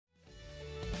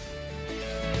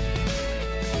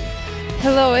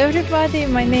Hello everybody,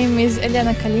 my name is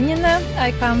Elena Kalinina.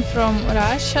 I come from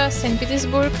Russia, St.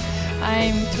 Petersburg.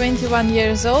 I'm 21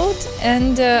 years old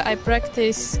and I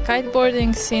practice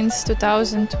kiteboarding since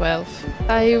 2012.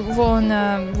 I won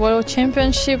a World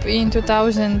Championship in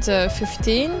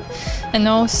 2015 and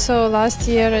also last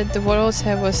year at the Worlds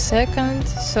I was second,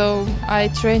 so I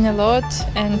train a lot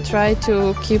and try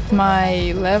to keep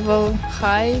my level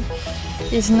high.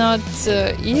 It's not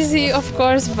easy, of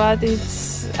course, but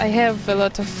I have a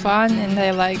lot of fun and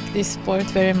I like this sport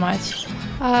very much.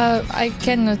 I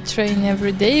cannot train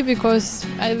every day because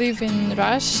I live in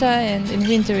Russia and in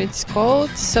winter it's cold,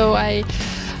 so I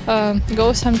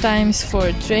go sometimes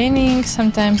for training,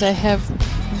 sometimes I have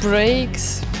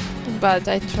breaks, but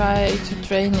I try to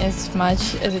train as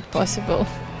much as it possible.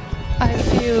 I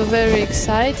feel very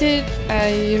excited.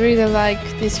 I really like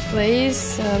this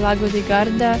place, Lago di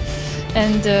Garda,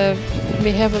 and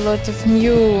we have a lot of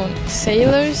new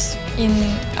sailors in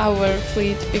our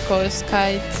fleet because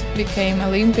Kite became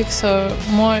Olympic, so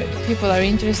more people are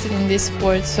interested in this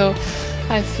sport, so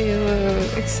I feel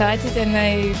excited and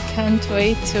I can't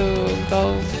wait to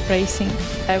go racing.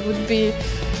 I would be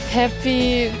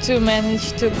happy to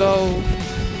manage to go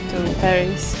to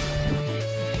Paris.